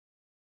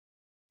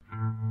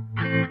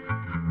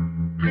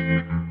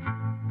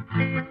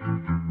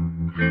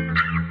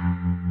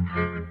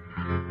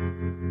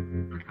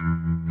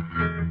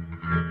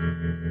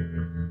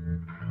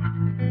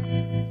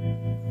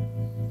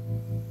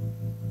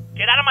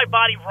out of my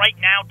body right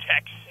now,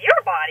 Tex. Your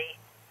body?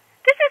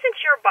 This isn't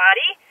your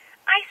body.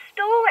 I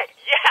stole it.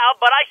 Yeah,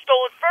 but I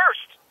stole it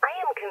first. I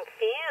am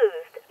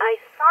confused. I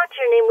thought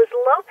your name was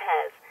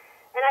Lopez,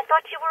 and I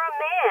thought you were a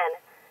man.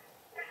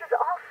 This is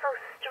all so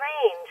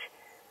strange.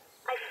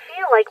 I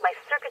feel like my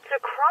circuits are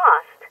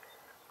crossed,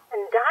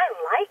 and I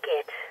like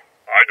it.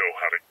 I know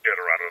how to get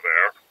her out of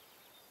there.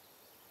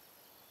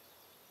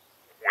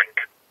 Wink.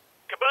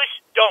 Caboose,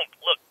 don't.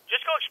 Look,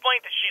 just go explain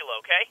to Sheila,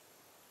 okay?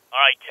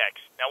 All right, Tex.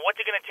 Now, what's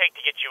it going to take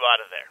to get you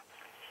out of there?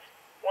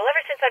 Well,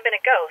 ever since I've been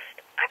a ghost,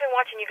 I've been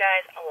watching you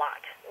guys a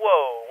lot.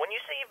 Whoa, when you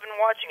say you've been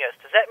watching us,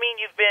 does that mean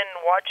you've been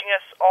watching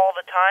us all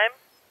the time?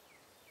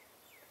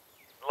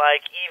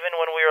 Like, even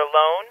when we were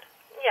alone?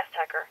 Yes,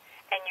 Tucker,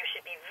 and you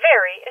should be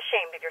very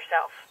ashamed of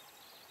yourself.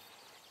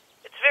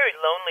 It's very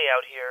lonely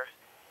out here.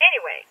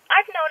 Anyway,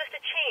 I've noticed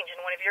a change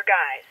in one of your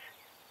guys.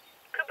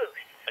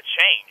 Caboose. A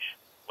change?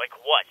 Like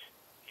what?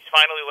 He's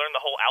finally learned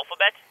the whole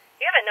alphabet?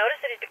 You haven't noticed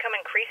that he's become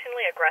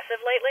increasingly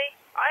aggressive lately?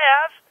 I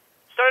have.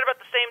 Started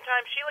about the same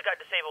time Sheila got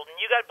disabled and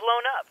you got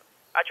blown up.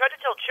 I tried to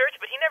tell Church,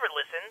 but he never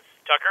listens.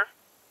 Tucker,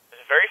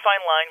 there's a very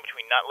fine line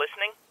between not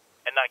listening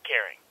and not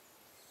caring.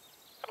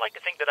 I'd like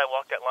to think that I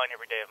walk that line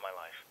every day of my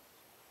life.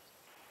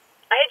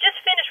 I had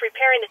just finished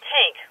repairing the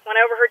tank when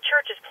I overheard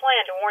Church's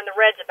plan to warn the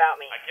Reds about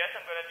me. I guess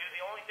I'm going to do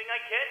the only thing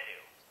I can do.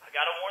 I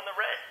got to warn the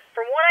Reds.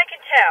 From what I can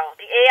tell,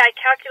 the AI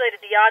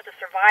calculated the odds of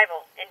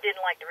survival and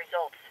didn't like the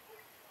results.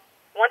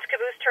 Once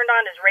Caboose turned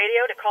on his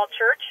radio to call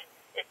Church,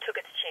 it took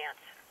its chance.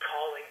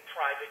 Calling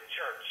private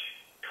church.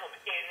 Come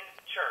in,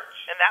 church.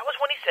 And that was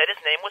when he said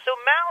his name was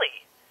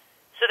O'Malley.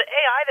 So the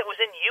AI that was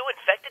in you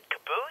infected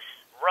Caboose?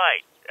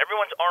 Right.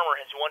 Everyone's armor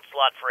has one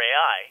slot for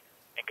AI,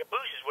 and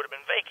Caboose's would have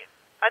been vacant.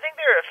 I think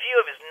there are a few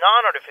of his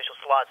non-artificial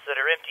slots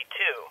that are empty,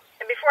 too.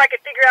 And before I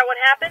could figure out what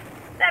happened,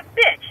 that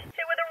bitch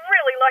hit with a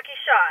really lucky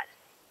shot.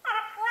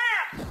 Oh,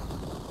 crap!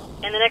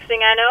 And the next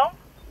thing I know,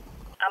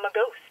 I'm a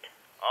ghost.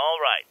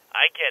 All right,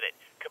 I get it.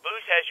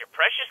 Caboose has your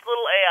precious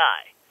little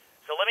AI.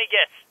 So let me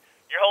guess.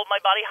 You're holding my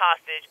body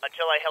hostage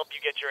until I help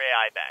you get your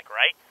AI back,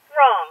 right?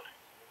 Wrong.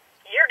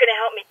 You're gonna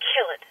help me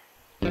kill it.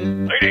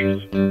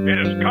 Ladies, it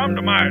has come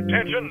to my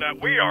attention that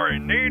we are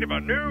in need of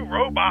a new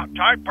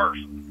robot-type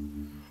person.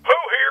 Who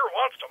here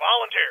wants to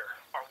volunteer?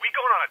 Are we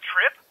going on a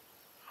trip?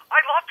 I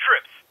love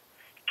trips.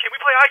 Can we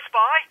play I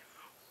Spy?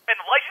 And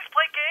the license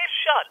plate game?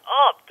 Shut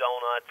up,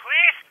 Donut.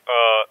 Please?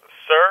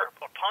 Sir?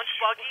 A punch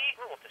buggy?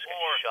 I don't want this guy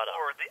to shut up.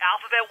 Or the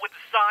alphabet with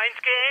the signs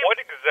game? What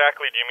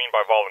exactly do you mean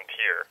by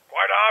volunteer?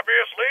 Quite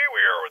obviously,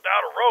 we are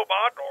without a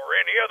robot or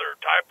any other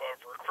type of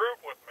recruit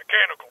with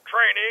mechanical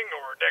training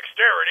or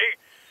dexterity.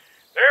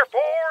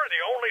 Therefore,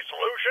 the only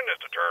solution is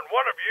to turn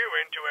one of you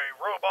into a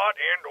robot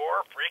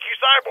and/or freaky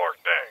cyborg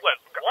thing.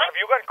 What? Have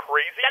you gone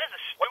crazy? That is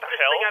the stupidest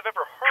hell? thing I've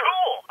ever heard.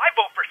 Cool! I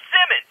vote for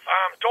Simmons!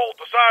 I'm told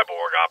the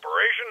cyborg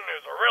operation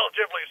is a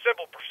relatively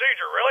simple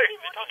procedure,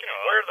 really.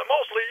 Where the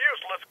mostly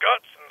useless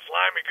guts and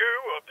slimy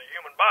goo of the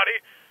human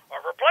body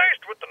are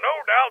replaced with the no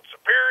doubt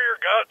superior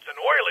guts and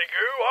oily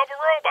goo of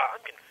a robot.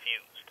 I'm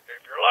confused.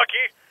 If you're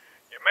lucky,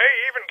 you may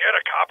even get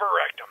a copper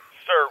rectum.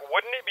 Sir,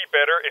 wouldn't it be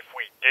better if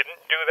we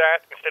didn't do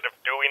that instead of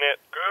doing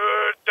it?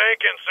 Good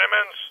thinking,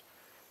 Simmons.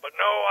 But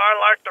no, I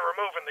like the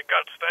removing the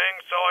guts thing,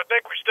 so I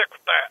think we stick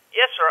with that.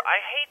 Yes, sir. I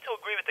hate to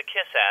agree with the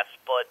kiss-ass,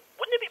 but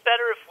wouldn't it be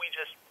better if we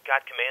just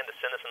got command to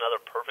send us another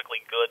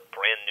perfectly good,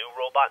 brand-new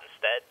robot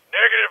instead?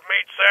 Negative,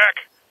 meat sack.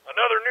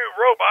 Another new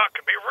robot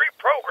can be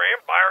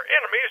reprogrammed by our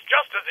enemies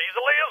just as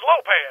easily as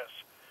Lopez.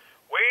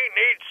 We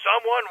need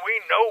someone we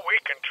know we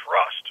can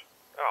trust.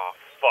 Oh,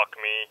 fuck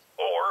me.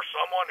 Or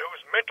someone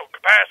whose mental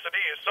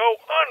capacity is so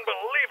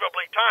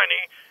unbelievably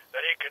tiny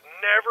that he could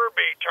never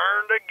be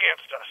turned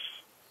against us.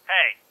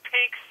 Hey,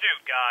 pink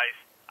suit, guys.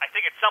 I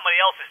think it's somebody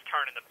else's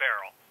turn in the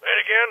barrel. Then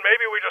again,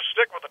 maybe we just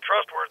stick with the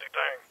trustworthy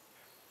thing.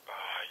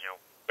 You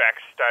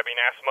backstabbing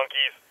ass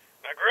monkeys.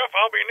 Now, Griff,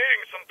 I'll be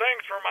needing some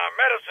things for my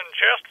medicine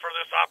chest for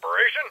this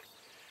operation.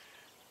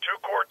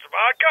 2 quarts of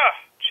vodka.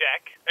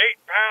 Check.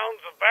 8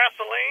 pounds of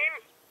Vaseline.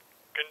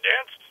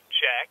 Condensed.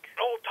 Check. An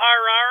old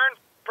tire iron,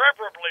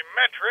 preferably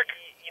metric.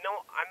 You know,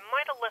 I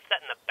might have left that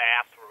in the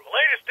bathroom. The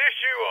latest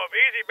issue of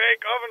Easy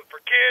Bake Oven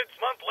for Kids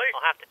Monthly.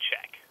 I'll have to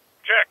check.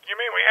 Check. You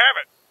mean we have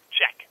it?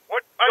 Check.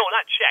 What? No,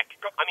 not check.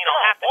 I mean,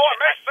 I'll have to Oh, check.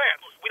 it makes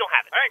sense. We don't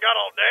have it. I ain't got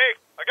all day.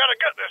 I gotta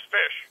gut this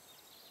fish.